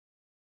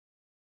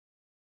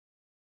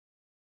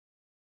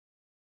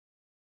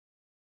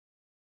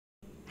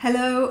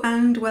Hello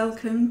and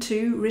welcome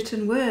to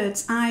Written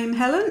Words. I'm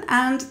Helen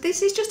and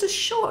this is just a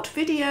short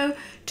video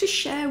to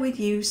share with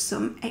you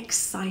some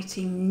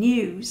exciting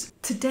news.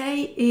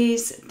 Today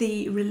is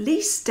the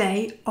release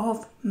day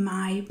of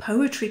my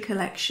poetry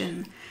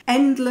collection,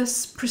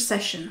 Endless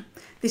Procession.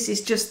 This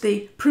is just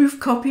the proof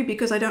copy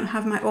because I don't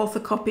have my author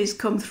copies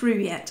come through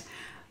yet,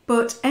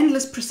 but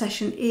Endless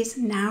Procession is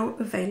now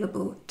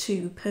available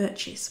to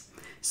purchase.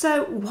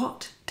 So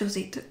what does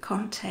it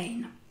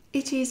contain?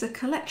 It is a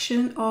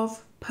collection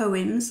of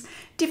poems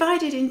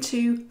divided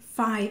into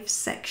 5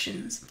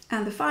 sections,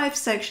 and the 5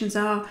 sections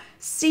are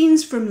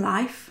Scenes from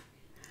Life,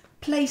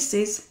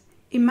 Places,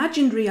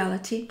 Imagined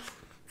Reality,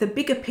 The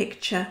Bigger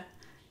Picture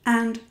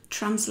and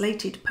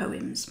Translated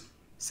Poems.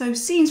 So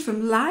Scenes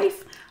from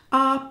Life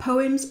are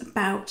poems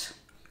about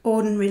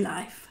ordinary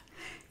life.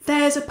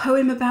 There's a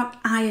poem about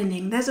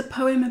ironing, there's a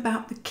poem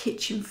about the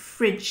kitchen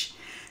fridge,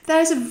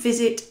 there's a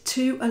visit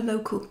to a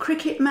local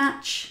cricket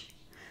match,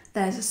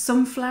 there's a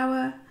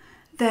sunflower,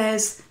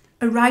 there's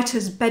a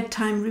writer's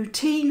bedtime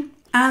routine,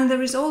 and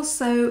there is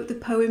also the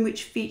poem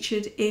which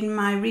featured in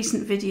my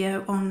recent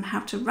video on how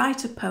to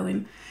write a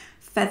poem,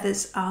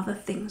 Feathers Are the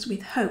Things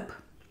with Hope.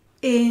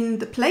 In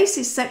the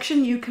Places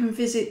section you can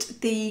visit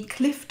the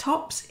cliff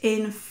tops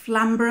in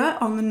Flamborough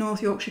on the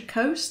North Yorkshire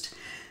coast,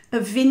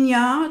 a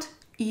vineyard,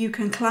 you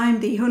can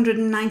climb the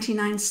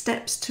 199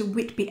 steps to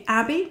Whitby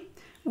Abbey,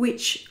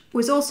 which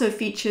was also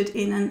featured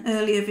in an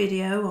earlier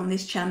video on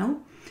this channel.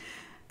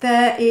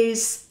 There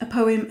is a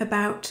poem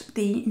about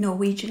the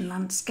Norwegian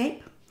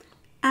landscape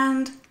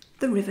and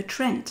the River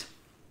Trent.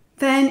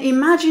 Then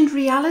Imagined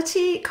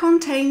Reality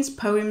contains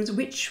poems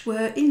which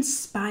were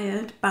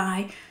inspired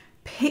by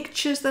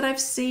pictures that I've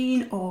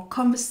seen or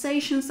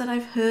conversations that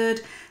I've heard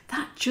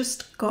that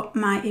just got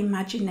my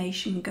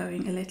imagination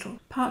going a little.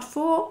 Part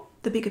 4,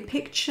 The Bigger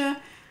Picture,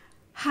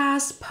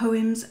 has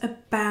poems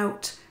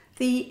about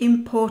the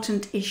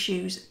important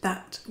issues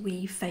that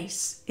we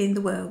face in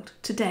the world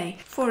today.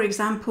 For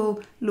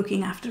example,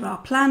 looking after our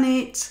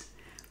planet,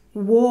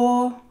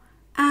 war,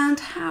 and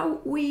how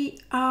we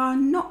are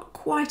not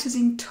quite as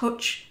in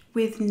touch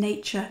with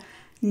nature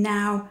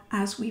now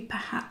as we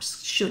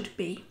perhaps should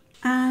be.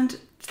 And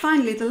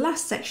finally, the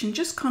last section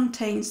just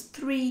contains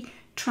 3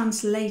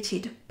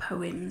 translated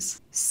poems.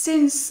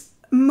 Since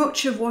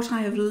much of what I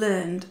have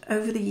learned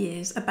over the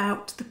years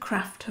about the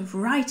craft of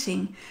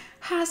writing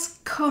has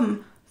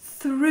come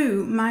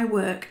through my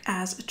work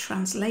as a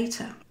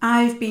translator,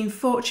 I've been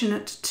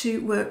fortunate to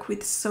work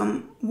with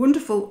some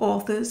wonderful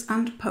authors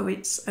and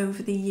poets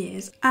over the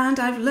years, and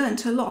I've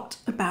learnt a lot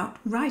about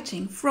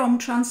writing from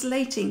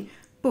translating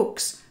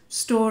books,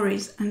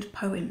 stories and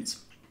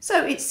poems.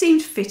 So it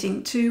seemed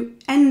fitting to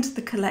end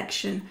the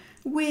collection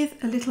with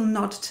a little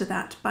nod to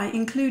that by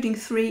including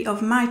 3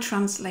 of my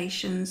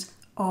translations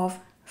of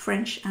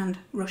French and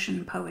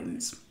Russian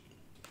poems.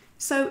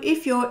 So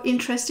if you're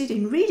interested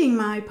in reading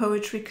my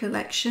poetry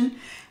collection,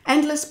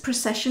 Endless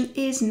Procession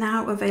is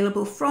now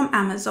available from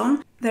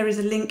Amazon. There is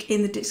a link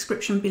in the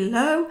description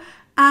below,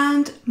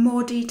 and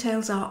more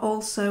details are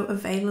also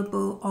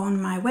available on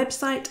my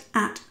website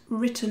at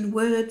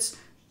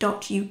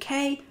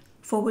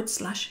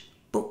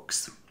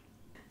writtenwords.uk/books.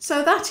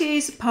 So that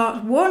is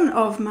part 1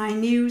 of my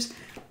news.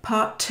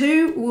 Part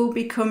 2 will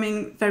be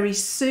coming very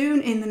soon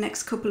in the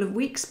next couple of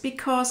weeks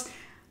because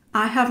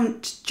I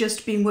haven't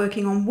just been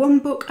working on 1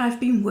 book, I've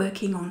been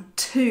working on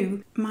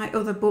 2. My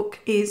other book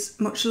is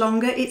much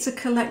longer. It's a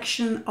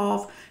collection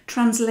of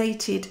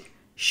translated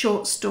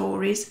short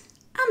stories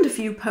and a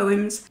few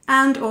poems,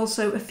 and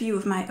also a few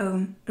of my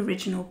own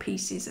original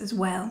pieces as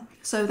well.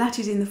 So that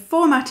is in the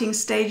formatting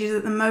stages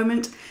at the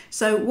moment,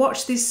 so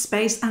watch this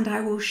space and I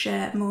will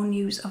share more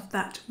news of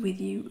that with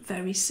you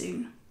very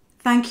soon.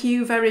 Thank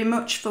you very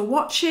much for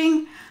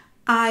watching.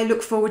 I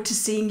look forward to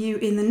seeing you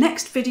in the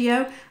next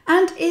video,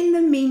 and in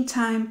the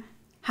meantime,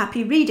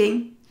 happy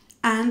reading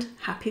and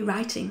happy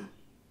writing.